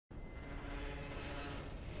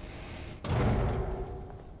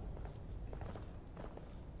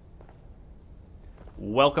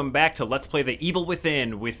Welcome back to Let's Play The Evil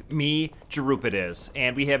Within with me, Juli,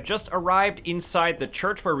 and we have just arrived inside the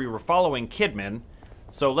church where we were following Kidman,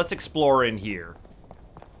 so let's explore in here.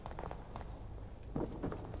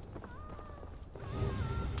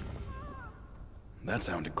 That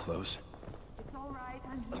sounded close. It's all right,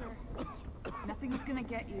 I'm here. Nothing's gonna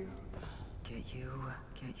get you. Get you,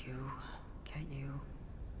 get you, get you,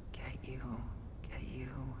 get you, get you.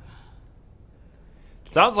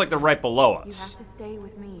 Sounds like they're right below You us. have to stay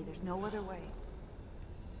with me. There's no other way.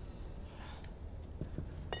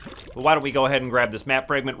 Well, why don't we go ahead and grab this map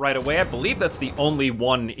fragment right away? I believe that's the only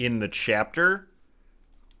one in the chapter.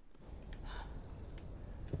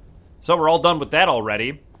 So we're all done with that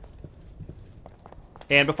already.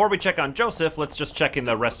 And before we check on Joseph, let's just check in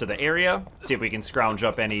the rest of the area, see if we can scrounge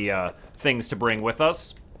up any things to bring with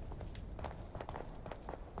us.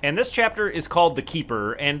 And this chapter is called The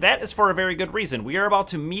Keeper, and that is for a very good reason. We are about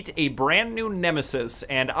to meet a brand new nemesis,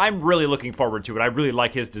 and I'm really looking forward to it. I really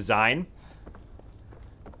like his design.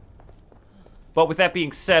 But with that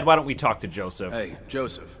being said, why don't we talk to Joseph? Hey,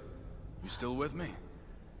 Joseph. You still with me?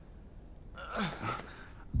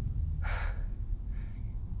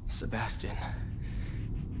 Sebastian,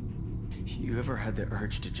 you ever had the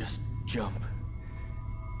urge to just jump?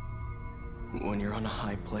 When you're on a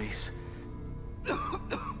high place?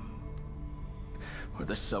 Or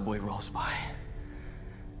the subway rolls by?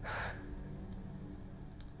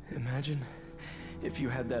 Imagine if you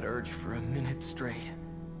had that urge for a minute straight.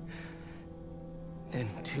 Then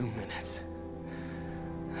 2 minutes.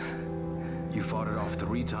 You fought it off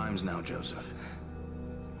 3 times now, Joseph.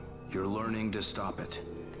 You're learning to stop it.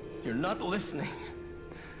 You're not listening.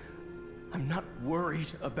 I'm not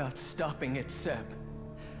worried about stopping it, Seb.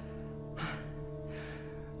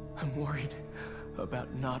 I'm worried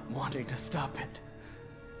about not wanting to stop it.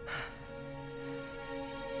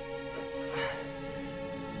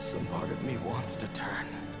 Some part of me wants to turn.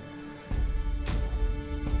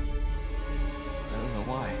 I don't know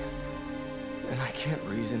why, and I can't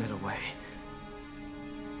reason it away.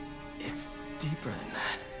 It's deeper than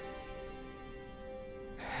that.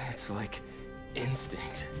 It's like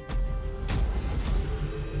instinct.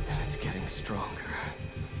 And it's getting stronger.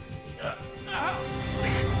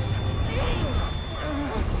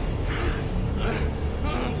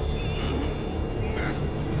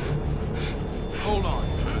 Hold on.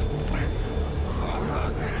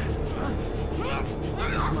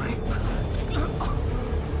 This might...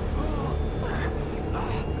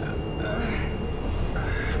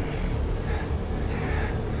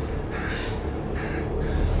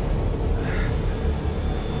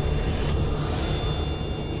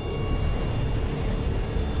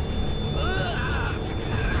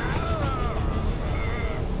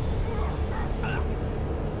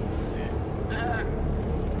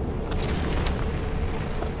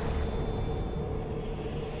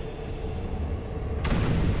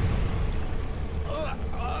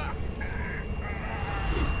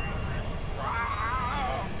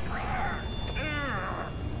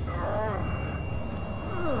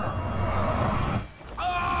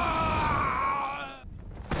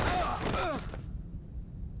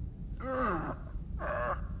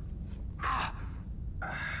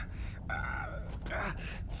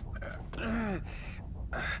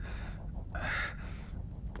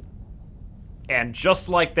 And just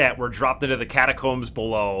like that, we're dropped into the catacombs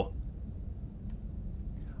below.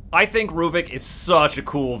 I think Ruvik is such a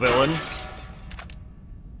cool villain.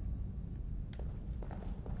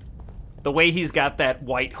 The way he's got that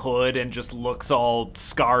white hood and just looks all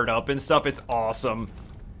scarred up and stuff, it's awesome.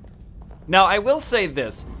 Now, I will say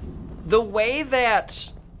this. The way that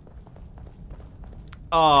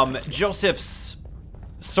Joseph's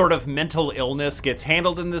sort of mental illness gets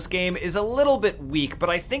handled in this game is a little bit weak, but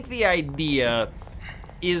I think the idea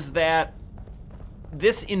is that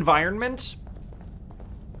this environment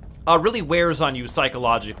really wears on you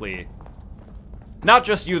psychologically. Not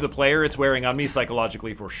just you, the player, it's wearing on me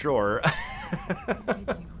psychologically for sure.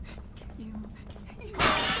 You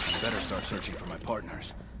better start searching for my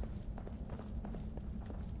partners.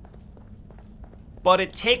 But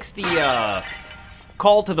it takes the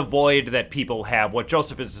call to the void that people have, what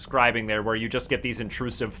Joseph is describing there, where you just get these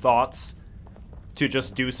intrusive thoughts to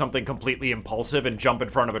just do something completely impulsive and jump in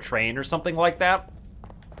front of a train or something like that.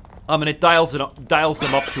 And it dials them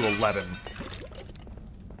up to 11.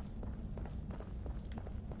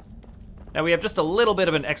 Now we have just a little bit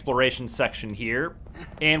of an exploration section here,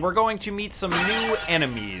 and we're going to meet some new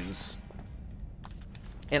enemies.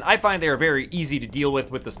 And I find they are very easy to deal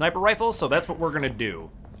with the sniper rifle, so that's what we're gonna do.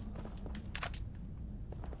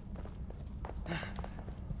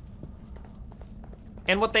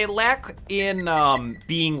 And what they lack in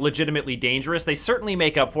being legitimately dangerous, they certainly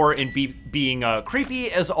make up for in being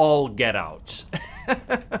creepy as all get out.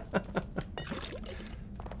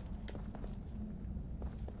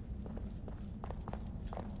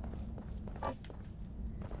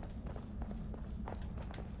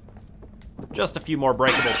 Just a few more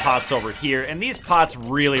breakable pots over here, and these pots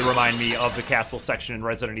really remind me of the castle section in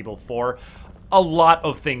Resident Evil 4. A lot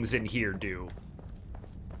of things in here do.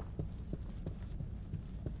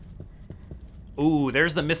 Ooh,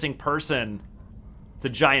 there's the missing person. It's a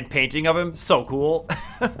giant painting of him. So cool.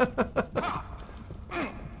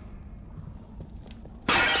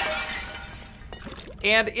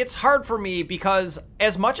 And it's hard for me because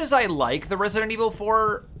as much as I like the Resident Evil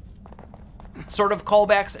 4 sort of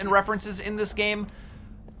callbacks and references in this game,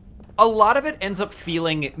 a lot of it ends up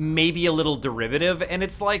feeling maybe a little derivative, and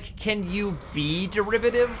it's like, can you be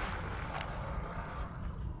derivative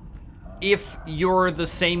if you're the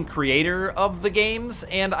same creator of the games?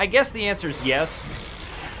 And I guess the answer is yes.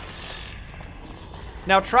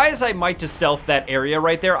 Now, try as I might to stealth that area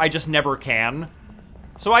right there, I just never can.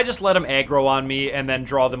 So I just let them aggro on me and then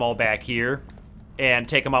draw them all back here and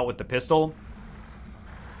take them out with the pistol.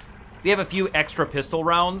 We have a few extra pistol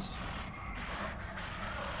rounds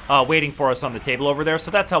waiting for us on the table over there,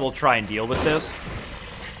 so that's how we'll try and deal with this.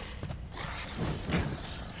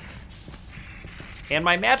 And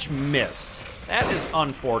my match missed. That is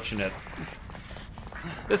unfortunate.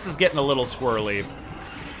 This is getting a little squirrely.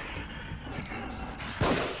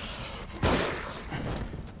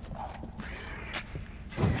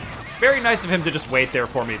 Very nice of him to just wait there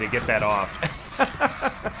for me to get that off.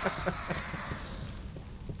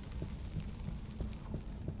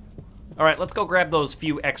 Alright, let's go grab those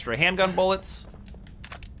few extra handgun bullets.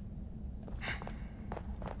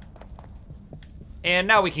 And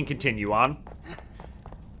now we can continue on.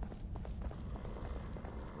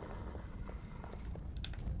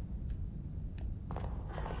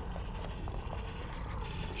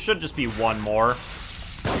 Should just be one more.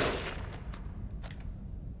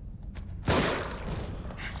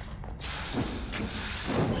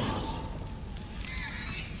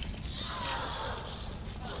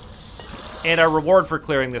 And our reward for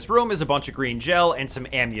clearing this room is a bunch of green gel and some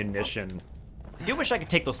ammunition. I do wish I could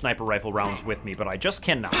take those sniper rifle rounds with me, but I just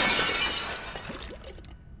cannot.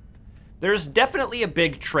 There's definitely a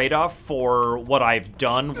big trade-off for what I've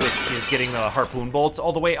done, which is getting the harpoon bolts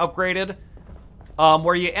all the way upgraded,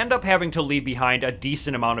 where you end up having to leave behind a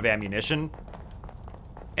decent amount of ammunition.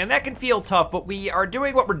 And that can feel tough, but we are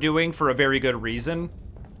doing what we're doing for a very good reason.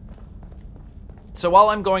 So while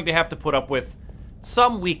I'm going to have to put up with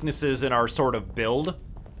some weaknesses in our sort of build,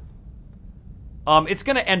 it's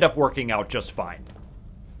going to end up working out just fine.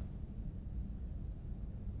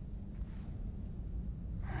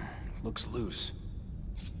 Looks loose.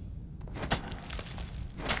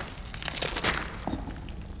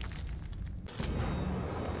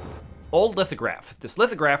 Old lithograph. This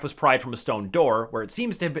lithograph was pried from a stone door where it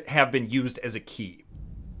seems to have been used as a key.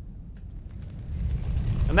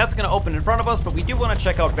 And that's going to open in front of us, but we do want to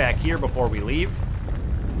check out back here before we leave.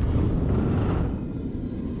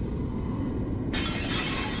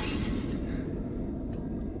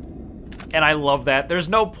 And I love that. There's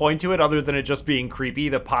no point to it other than it just being creepy.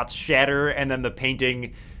 The pots shatter, and then the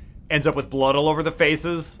painting ends up with blood all over the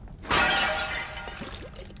faces.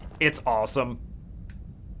 It's awesome.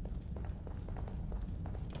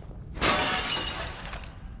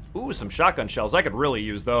 Ooh, some shotgun shells. I could really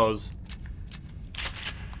use those.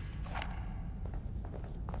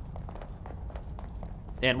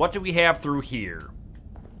 And what do we have through here?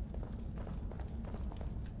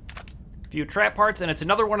 A few trap parts, and it's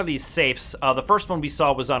another one of these safes. The first one we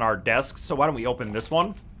saw was on our desk, so why don't we open this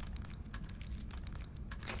one?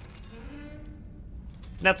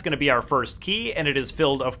 That's going to be our first key, and it is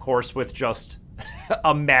filled, of course, with just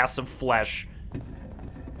a mass of flesh.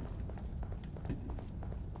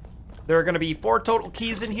 There are going to be 4 total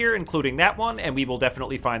keys in here, including that one, and we will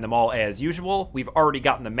definitely find them all as usual. We've already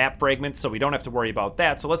gotten the map fragments, so we don't have to worry about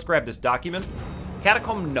that. So let's grab this document.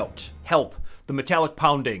 Catacomb note. Help. The metallic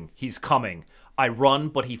pounding. He's coming. I run,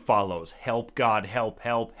 but he follows. Help, God, help,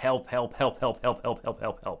 help, help, help, help, help, help, help, help,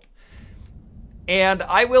 help, help. And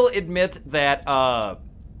I will admit that,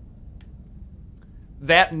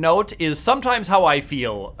 that note is sometimes how I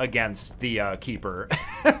feel against the, Keeper.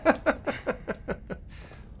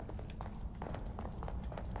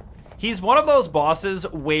 He's one of those bosses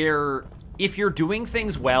where if you're doing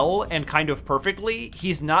things well and kind of perfectly,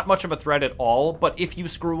 he's not much of a threat at all, but if you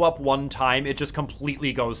screw up one time, it just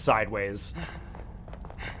completely goes sideways.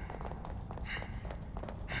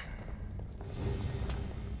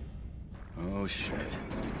 Oh, shit.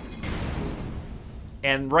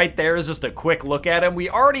 And right there is just a quick look at him. We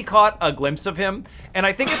already caught a glimpse of him, and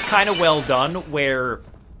I think it's kind of well done where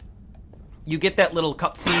you get that little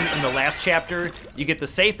cutscene in the last chapter, you get the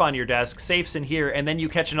safe on your desk, safe's in here, and then you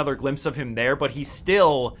catch another glimpse of him there, but he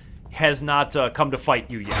still has not come to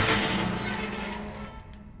fight you yet.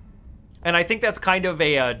 And I think that's kind of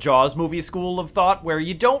a Jaws movie school of thought, where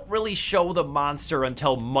you don't really show the monster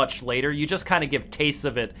until much later. You just kind of give tastes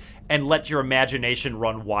of it and let your imagination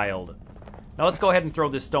run wild. Now let's go ahead and throw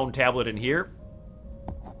this stone tablet in here.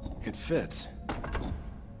 It fits.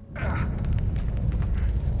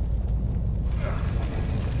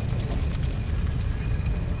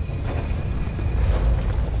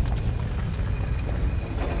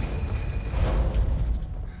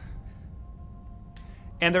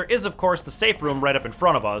 And there is, of course, the safe room right up in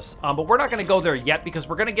front of us, but we're not going to go there yet because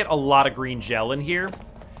we're going to get a lot of green gel in here.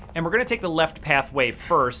 And we're going to take the left pathway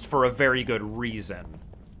first for a very good reason.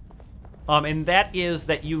 And that is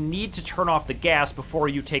that you need to turn off the gas before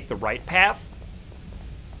you take the right path,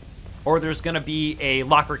 or there's going to be a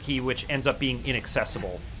locker key which ends up being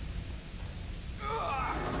inaccessible.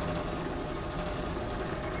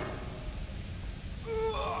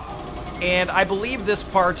 And I believe this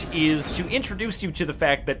part is to introduce you to the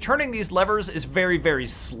fact that turning these levers is very, very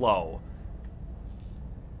slow.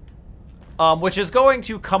 Which is going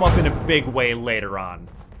to come up in a big way later on.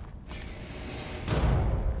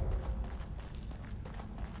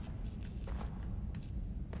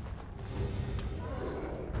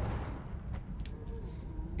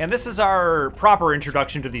 And this is our proper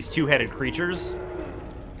introduction to these two-headed creatures.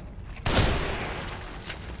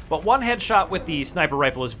 But one headshot with the sniper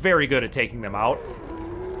rifle is very good at taking them out.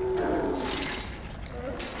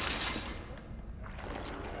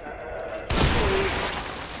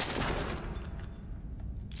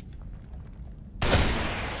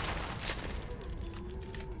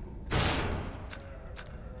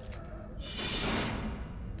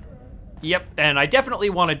 Yep, and I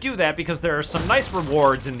definitely want to do that because there are some nice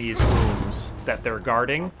rewards in these rooms that they're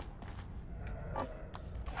guarding.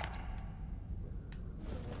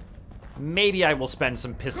 Maybe I will spend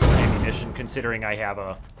some pistol ammunition, considering I have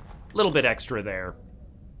a little bit extra there.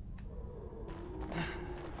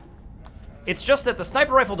 It's just that the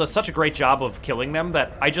sniper rifle does such a great job of killing them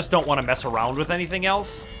that I just don't want to mess around with anything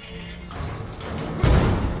else.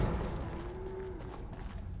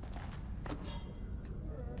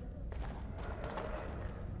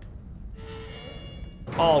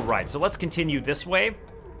 Alright, so let's continue this way.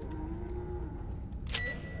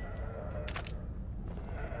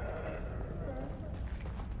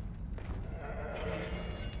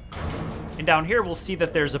 And down here, we'll see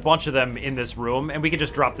that there's a bunch of them in this room, and we can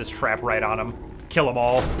just drop this trap right on them. Kill them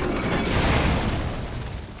all.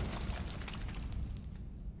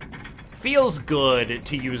 Feels good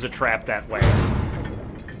to use a trap that way.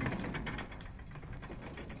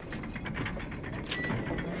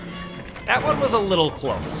 That one was a little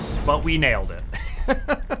close, but we nailed it.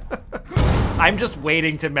 I'm just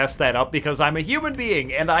waiting to mess that up because I'm a human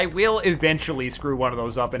being, and I will eventually screw one of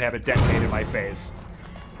those up and have it detonate in my face.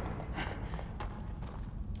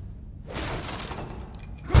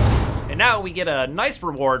 And now we get a nice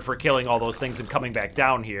reward for killing all those things and coming back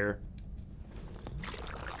down here.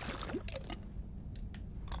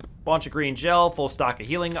 Bunch of green gel, full stock of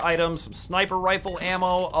healing items, some sniper rifle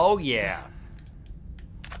ammo. Oh, yeah.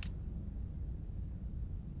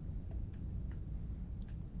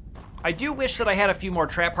 I do wish that I had a few more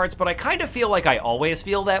trap hearts, but I kind of feel like I always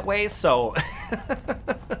feel that way, so...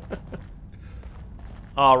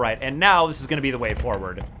 Alright, and now this is going to be the way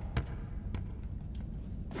forward.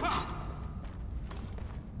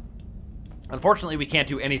 Unfortunately, we can't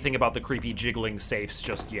do anything about the creepy jiggling safes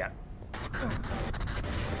just yet.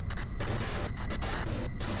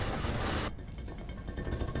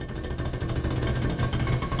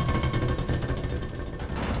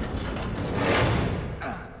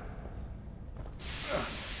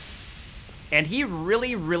 And he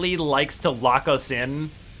really, really likes to lock us in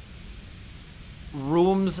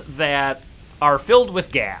rooms that are filled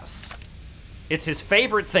with gas. It's his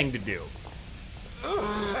favorite thing to do.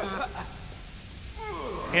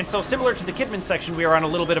 And so, similar to the Kidman section, we are on a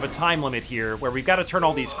little bit of a time limit here, where we've got to turn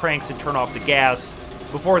all these cranks and turn off the gas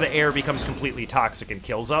before the air becomes completely toxic and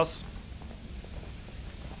kills us.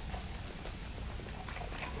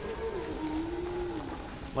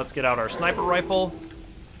 Let's get out our sniper rifle.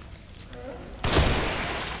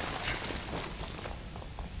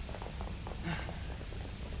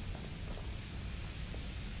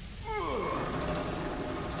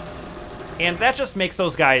 And that just makes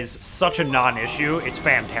those guys such a non-issue. It's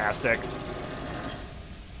fantastic.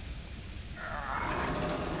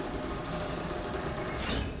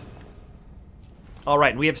 All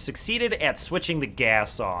right, and we have succeeded at switching the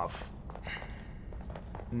gas off.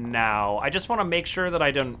 Now, I just want to make sure that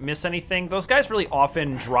I don't miss anything. Those guys really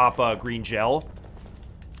often drop green gel.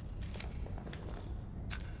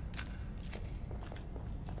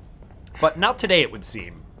 But not today, it would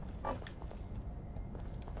seem.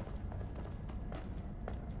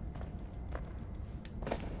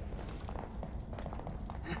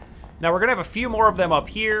 Now, we're going to have a few more of them up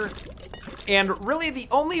here. And really, the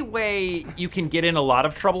only way you can get in a lot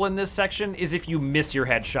of trouble in this section is if you miss your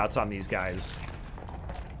headshots on these guys.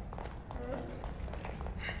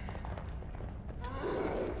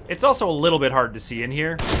 It's also a little bit hard to see in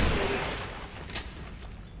here.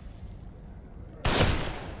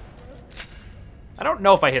 I don't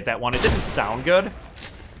know if I hit that one. It didn't sound good.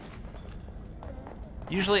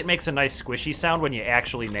 Usually it makes a nice squishy sound when you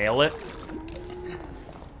actually nail it.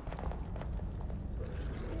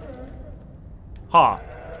 Huh.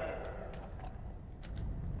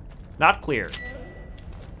 Not clear.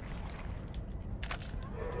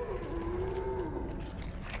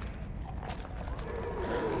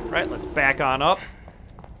 Right, let's back on up.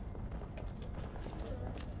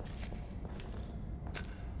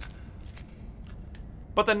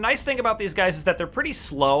 But the nice thing about these guys is that they're pretty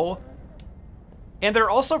slow, and they're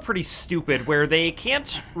also pretty stupid, where they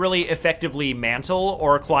can't really effectively mantle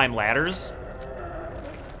or climb ladders.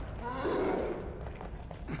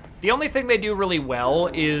 The only thing they do really well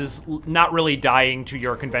is not really dying to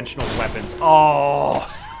your conventional weapons. Oh!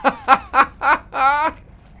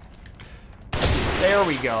 There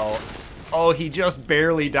we go. Oh, he just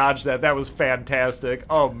barely dodged that. That was fantastic.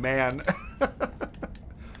 Oh, man.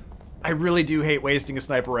 I really do hate wasting a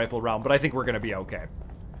sniper rifle round, but I think we're going to be okay.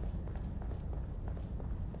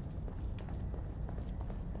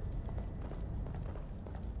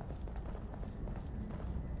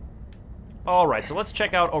 Alright, so let's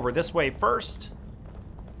check out over this way first.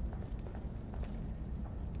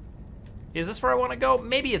 Is this where I want to go?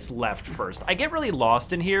 Maybe it's left first. I get really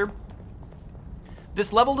lost in here.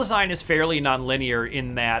 This level design is fairly non-linear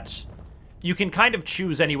in that you can kind of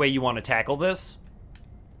choose any way you want to tackle this.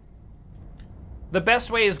 The best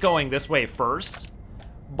way is going this way first,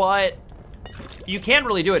 but you can't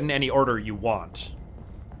really do it in any order you want.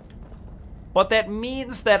 But that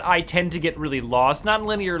means that I tend to get really lost.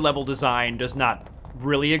 Non-linear level design does not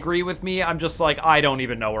really agree with me. I'm just like, I don't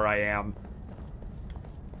even know where I am.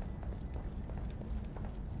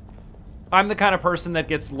 I'm the kind of person that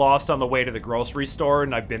gets lost on the way to the grocery store,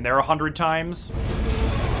 and I've been there 100 times.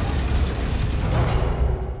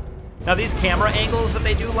 Now, these camera angles that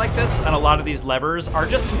they do like this on a lot of these levers are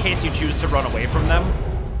just in case you choose to run away from them,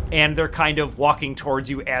 and they're kind of walking towards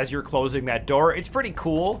you as you're closing that door. It's pretty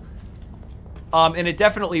cool. And it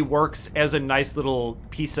definitely works as a nice little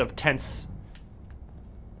piece of tense,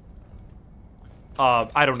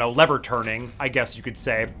 I don't know, lever turning, I guess you could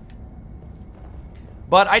say.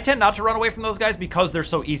 But I tend not to run away from those guys because they're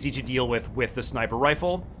so easy to deal with the sniper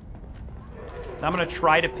rifle. Now I'm going to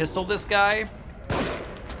try to pistol this guy.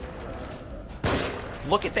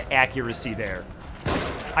 Look at the accuracy there.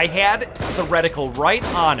 I had the reticle right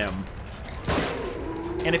on him.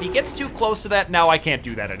 And if he gets too close to that, now I can't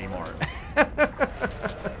do that anymore.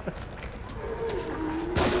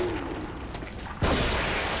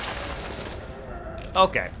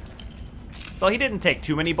 Okay. Well, he didn't take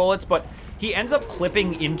too many bullets, but he ends up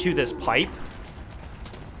clipping into this pipe.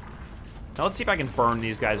 Now let's see if I can burn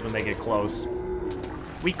these guys when they get close.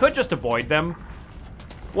 We could just avoid them.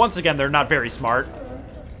 Once again, they're not very smart.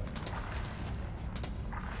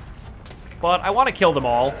 But I want to kill them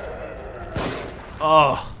all.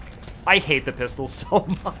 Ugh. I hate the pistol so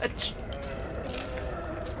much.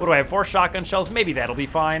 What do I have, 4 shotgun shells? Maybe that'll be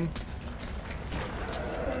fine.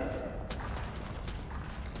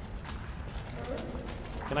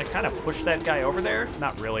 Can I kind of push that guy over there?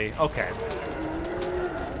 Not really. Okay.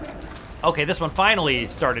 Okay, this one finally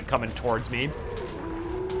started coming towards me.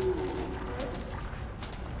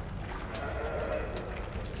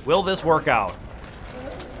 Will this work out?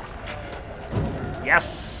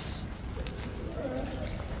 Yes!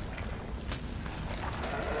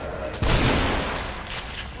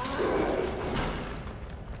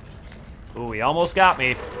 Ooh, he almost got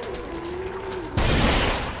me.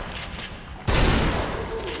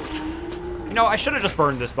 You know, I should have just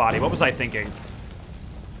burned this body. What was I thinking?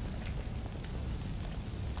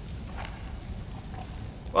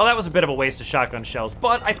 Well, that was a bit of a waste of shotgun shells,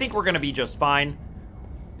 but I think we're going to be just fine.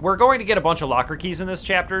 We're going to get a bunch of locker keys in this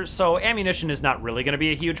chapter, so ammunition is not really going to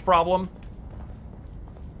be a huge problem.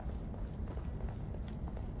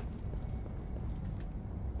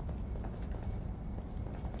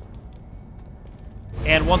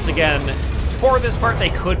 And once again, before this part,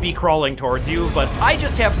 they could be crawling towards you, but I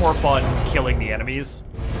just have more fun killing the enemies.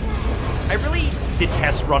 I really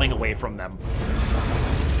detest running away from them.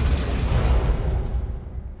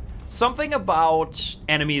 Something about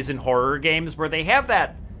enemies in horror games where they have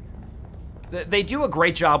that... They do a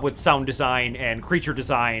great job with sound design and creature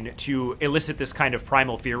design to elicit this kind of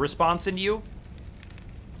primal fear response in you.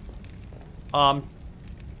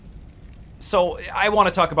 So I want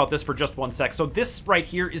to talk about this for just one sec. So this right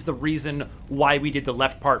here is the reason why we did the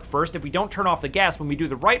left part first. If we don't turn off the gas when we do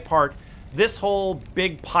the right part, this whole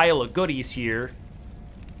big pile of goodies here,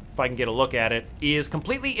 if I can get a look at it, is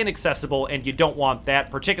completely inaccessible, and you don't want that,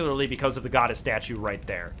 particularly because of the goddess statue right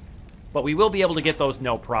there. But we will be able to get those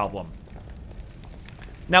no problem.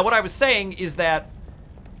 Now, what I was saying is that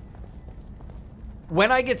when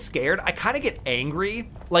I get scared, I kind of get angry.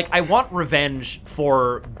 Like, I want revenge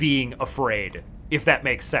for being afraid, if that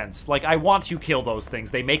makes sense. Like, I want to kill those things.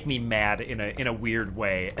 They make me mad in a weird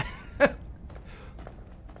way.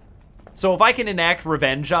 So if I can enact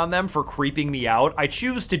revenge on them for creeping me out, I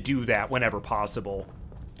choose to do that whenever possible.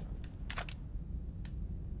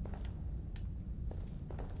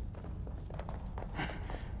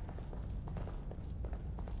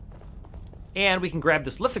 And we can grab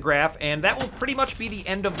this lithograph, and that will pretty much be the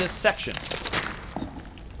end of this section.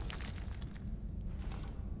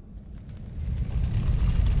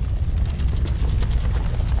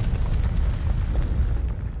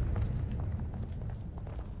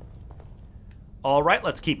 All right,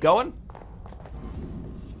 let's keep going.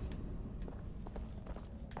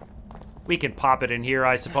 We can pop it in here,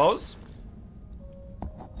 I suppose.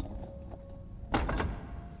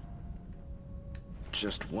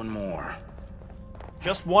 Just one more.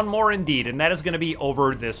 Just one more indeed, and that is going to be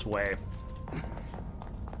over this way.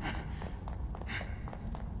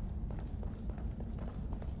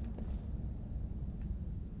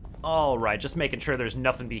 All right, just making sure there's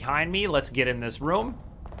nothing behind me. Let's get in this room.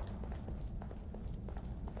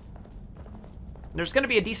 There's going to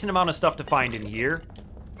be a decent amount of stuff to find in here.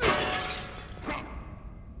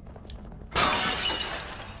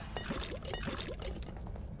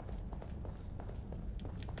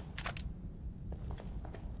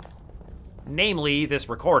 Namely, this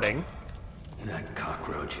recording. That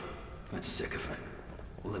cockroach. That sycophant.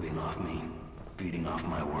 Living off me. Feeding off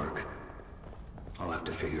my work. I'll have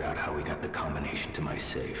to figure out how we got the combination to my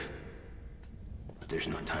safe. But there's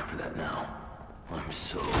no time for that now. I'm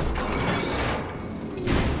so close.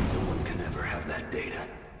 No one can ever have that data.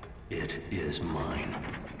 It is mine.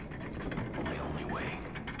 My only way.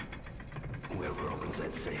 Whoever opens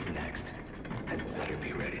that safe next had better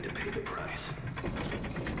be ready to pay the price.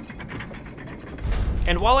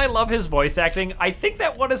 And while I love his voice acting, I think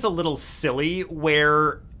that one is a little silly,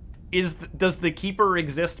 where does the Keeper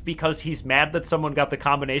exist because he's mad that someone got the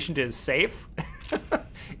combination to his safe?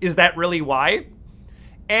 Is that really why?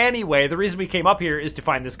 Anyway, the reason we came up here is to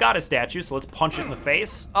find this goddess statue, so let's punch it in the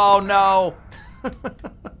face. Oh, no.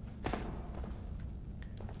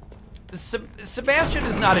 Sebastian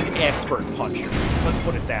is not an expert puncher, let's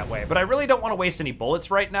put it that way. But I really don't want to waste any bullets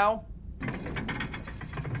right now.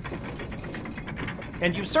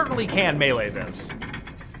 And you certainly can melee this.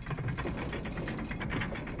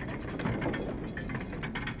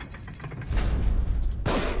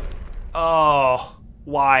 Oh,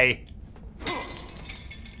 why?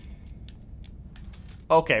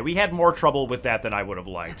 Okay, we had more trouble with that than I would have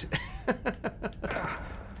liked.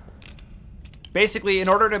 Basically, in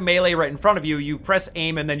order to melee right in front of you, you press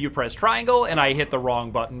aim and then you press triangle, and I hit the wrong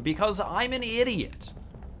button because I'm an idiot.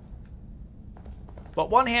 But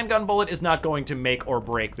one handgun bullet is not going to make or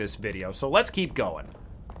break this video, so let's keep going.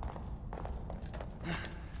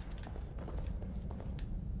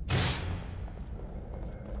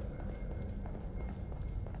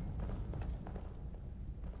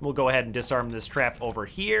 We'll go ahead and disarm this trap over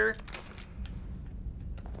here.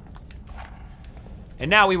 And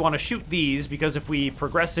now we want to shoot these, because if we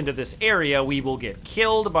progress into this area, we will get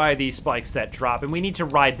killed by the spikes that drop, and we need to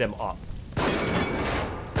ride them up.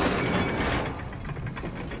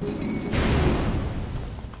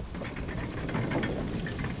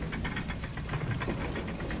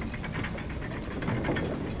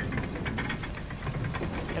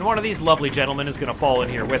 And one of these lovely gentlemen is going to fall in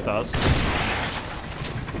here with us.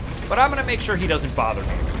 But I'm going to make sure he doesn't bother me.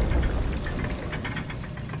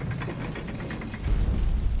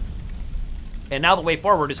 And now the way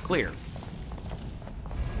forward is clear.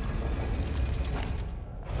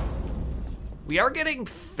 We are getting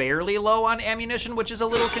fairly low on ammunition, which is a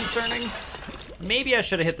little concerning. Maybe I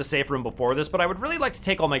should have hit the safe room before this, but I would really like to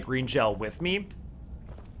take all my green gel with me.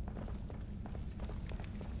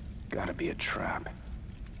 Gotta be a trap.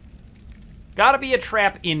 Gotta be a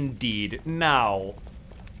trap indeed. Now,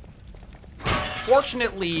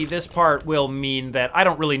 fortunately, this part will mean that I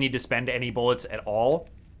don't really need to spend any bullets at all.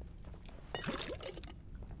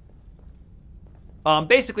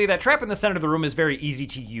 Basically, that trap in the center of the room is very easy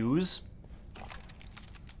to use.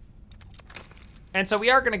 And so we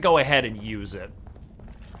are going to go ahead and use it.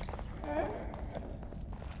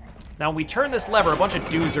 Now, when we turn this lever, a bunch of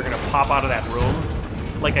dudes are going to pop out of that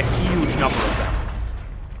room. Like a huge number of them.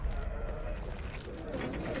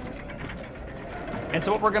 And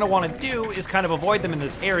so what we're going to want to do is kind of avoid them in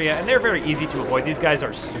this area, and they're very easy to avoid. These guys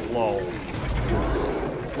are slow.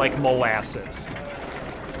 Like molasses.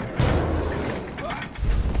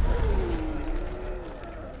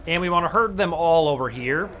 And we want to herd them all over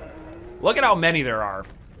here. Look at how many there are.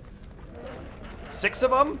 6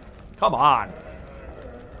 of them? Come on.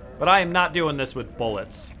 But I am not doing this with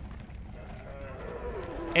bullets.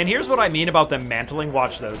 And here's what I mean about them mantling.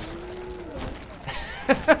 Watch this.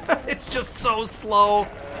 It's just so slow.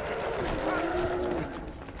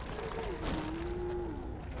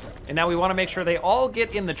 And now we want to make sure they all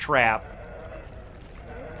get in the trap.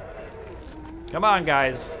 Come on,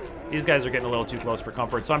 guys. These guys are getting a little too close for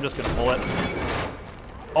comfort, so I'm just going to pull it.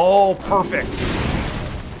 Oh, perfect.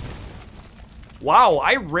 Wow,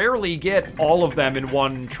 I rarely get all of them in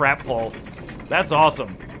one trap pull. That's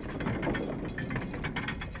awesome.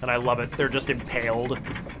 And I love it. They're just impaled.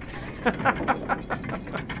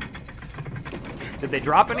 Did they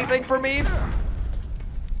drop anything for me?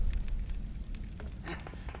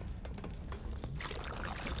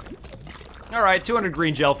 Alright, 200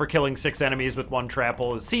 green gel for killing 6 enemies with 1 trap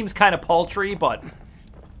hole. It seems kind of paltry, but...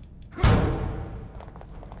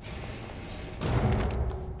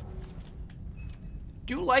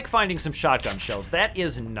 do like finding some shotgun shells. That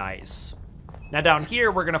is nice. Now down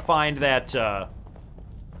here, we're going to find that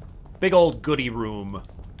big old goodie room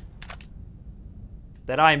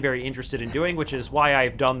that I'm very interested in doing, which is why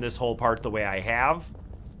I've done this whole part the way I have.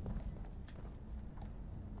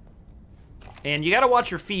 And you gotta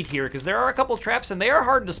watch your feet here, because there are a couple traps, and they are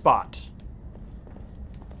hard to spot.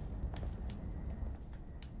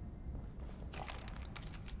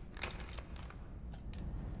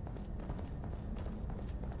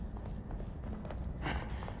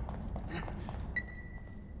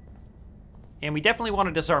 And we definitely want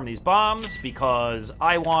to disarm these bombs, because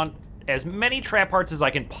I want as many trap parts as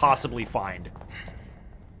I can possibly find.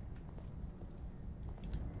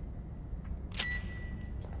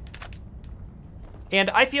 And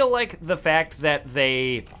I feel like the fact that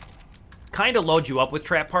they kind of load you up with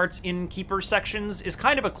trap parts in Keeper sections is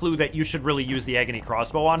kind of a clue that you should really use the Agony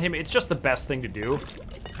Crossbow on him. It's just the best thing to do.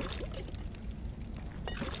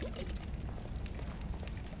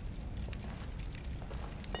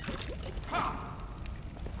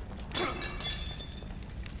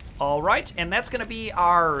 Alright, and that's going to be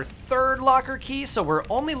our 3rd locker key, so we're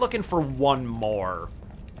only looking for 1 more.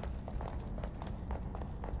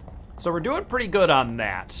 So we're doing pretty good on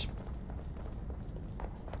that.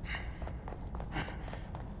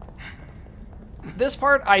 This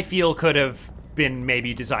part, I feel, could have been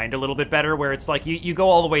maybe designed a little bit better, where it's like you go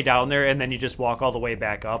all the way down there and then you just walk all the way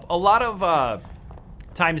back up. A lot of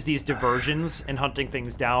times these diversions and hunting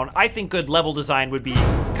things down, I think good level design would be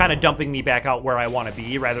kind of dumping me back out where I want to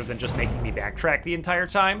be rather than just making me backtrack the entire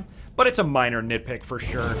time. But it's a minor nitpick for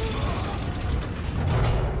sure.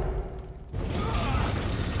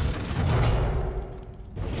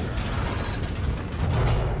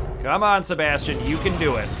 Come on, Sebastian, you can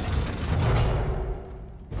do it.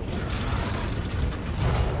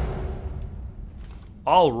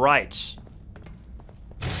 All right.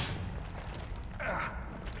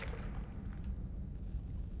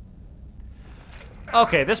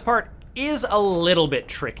 Okay, this part is a little bit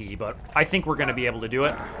tricky, but I think we're going to be able to do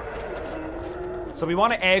it. So we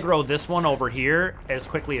want to aggro this one over here as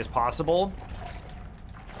quickly as possible.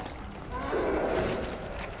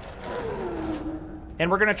 And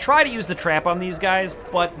we're going to try to use the trap on these guys,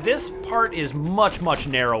 but this part is much, much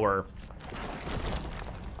narrower.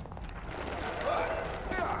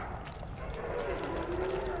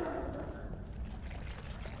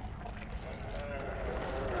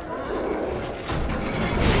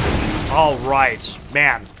 All right,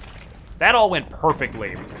 man, that all went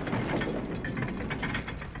perfectly.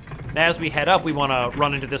 As we head up, we want to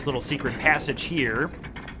run into this little secret passage here.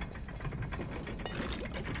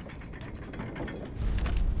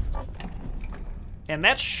 And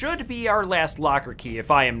that should be our last locker key,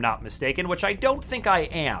 if I am not mistaken, which I don't think I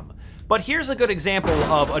am. But here's a good example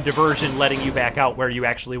of a diversion letting you back out where you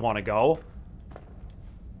actually want to go.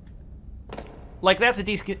 Like, that's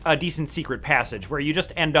a decent secret passage where you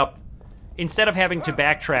just end up, instead of having to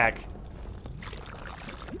backtrack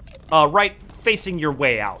right facing your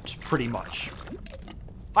way out, pretty much.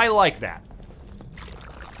 I like that.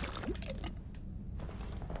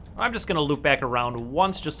 I'm just gonna loop back around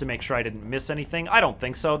once just to make sure I didn't miss anything. I don't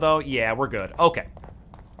think so, though. Yeah, we're good. Okay.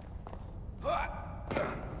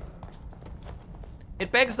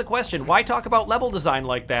 It begs the question, why talk about level design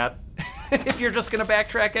like that if you're just gonna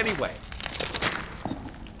backtrack anyway?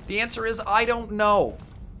 The answer is, I don't know.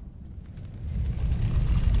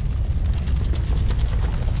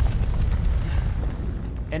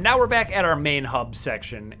 And now we're back at our main hub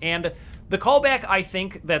section, and the callback I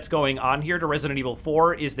think that's going on here to Resident Evil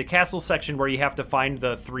 4 is the castle section where you have to find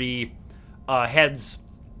the 3 heads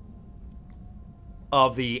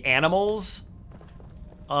of the animals.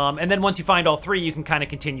 And then once you find all 3, you can kind of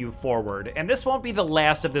continue forward. And this won't be the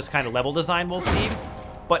last of this kind of level design we'll see.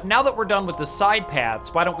 But now that we're done with the side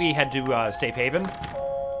paths, why don't we head to Safe Haven?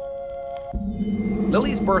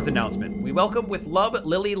 Lily's birth announcement. We welcome with love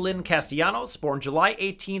Lily Lynn Castellanos, born July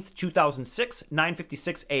 18th, 2006,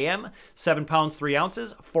 9:56 a.m., 7 pounds 3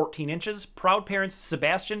 ounces, 14 inches, proud parents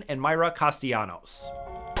Sebastian and Myra Castellanos.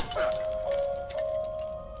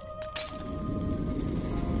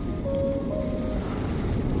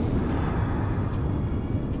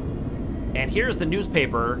 And here's the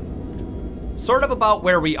newspaper, sort of about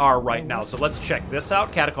where we are right now. So let's check this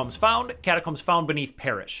out. Catacombs found. Catacombs found beneath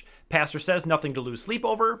parish. Pastor says nothing to lose sleep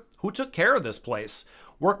over. Who took care of this place?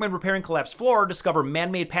 Workmen repairing collapsed floor discover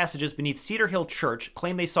man-made passages beneath Cedar Hill Church,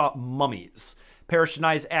 claim they saw mummies. Parish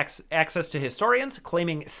denies access to historians,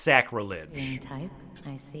 claiming sacrilege. Ring type,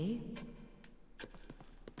 I see.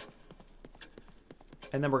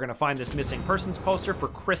 And then we're going to find this missing persons poster for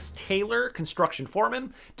Chris Taylor, construction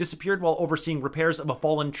foreman, disappeared while overseeing repairs of a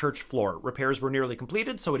fallen church floor. Repairs were nearly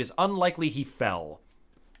completed, so it is unlikely he fell.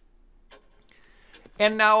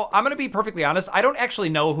 And now, I'm going to be perfectly honest, I don't actually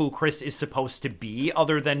know who Chris is supposed to be,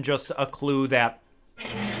 other than just a clue that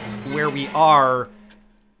where we are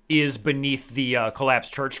is beneath the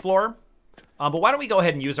collapsed church floor. But why don't we go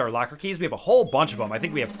ahead and use our locker keys? We have a whole bunch of them. I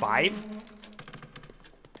think we have 5.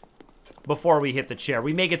 Before we hit the chair.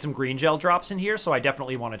 We may get some green gel drops in here, so I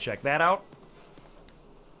definitely want to check that out.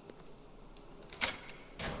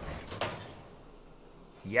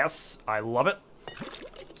 Yes, I love it.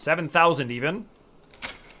 7,000 even.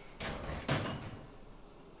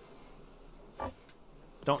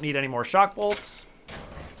 Don't need any more shock bolts.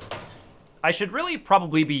 I should really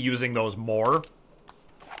probably be using those more.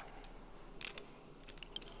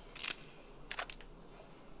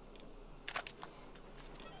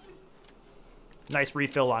 Nice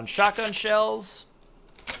refill on shotgun shells.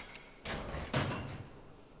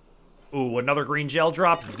 Ooh, another green gel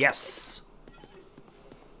drop. Yes.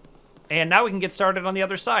 And now we can get started on the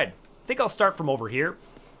other side. I think I'll start from over here.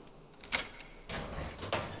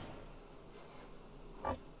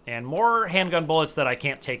 And more handgun bullets that I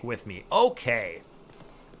can't take with me. Okay.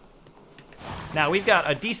 Now, we've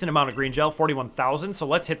got a decent amount of green gel, 41,000, so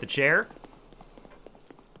let's hit the chair.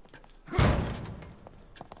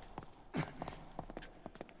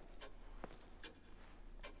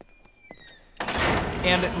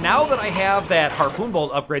 And now that I have that harpoon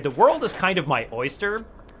bolt upgrade, the world is kind of my oyster.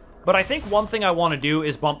 But I think one thing I want to do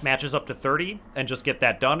is bump matches up to 30 and just get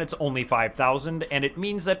that done. It's only 5,000, and it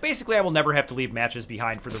means that basically I will never have to leave matches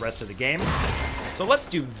behind for the rest of the game. So let's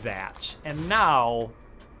do that. And now,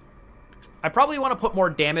 I probably want to put more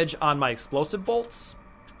damage on my explosive bolts.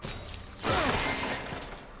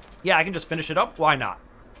 Yeah, I can just finish it up. Why not?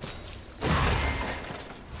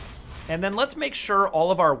 And then let's make sure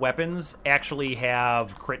all of our weapons actually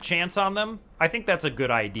have crit chance on them. I think that's a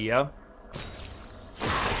good idea.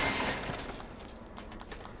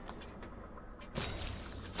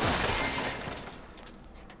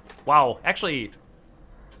 Wow, actually,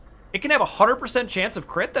 it can have a 100% chance of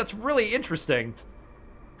crit? That's really interesting.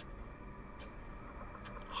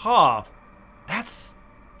 Huh. That's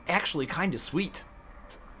actually kind of sweet.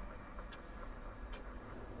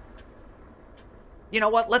 You know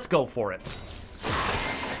what? Let's go for it.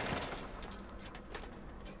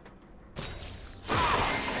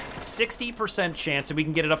 %60 chance and we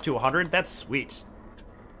can get it up to 100. That's sweet.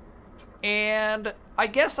 And I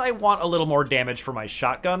guess I want a little more damage for my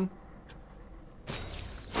shotgun.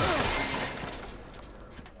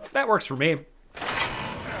 That works for me.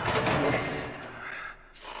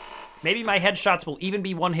 Maybe my headshots will even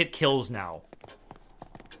be one-hit kills now.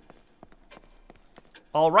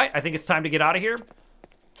 All right, I think it's time to get out of here.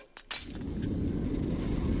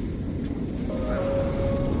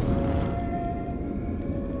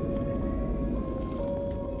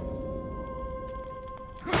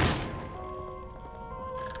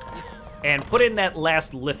 And put in that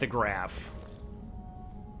last lithograph.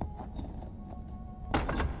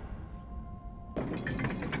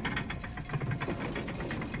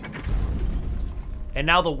 And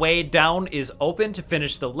now the way down is open to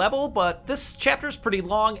finish the level, but this chapter's pretty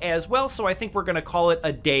long as well, so I think we're going to call it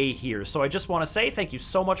a day here. So I just want to say thank you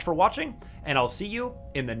so much for watching, and I'll see you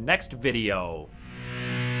in the next video.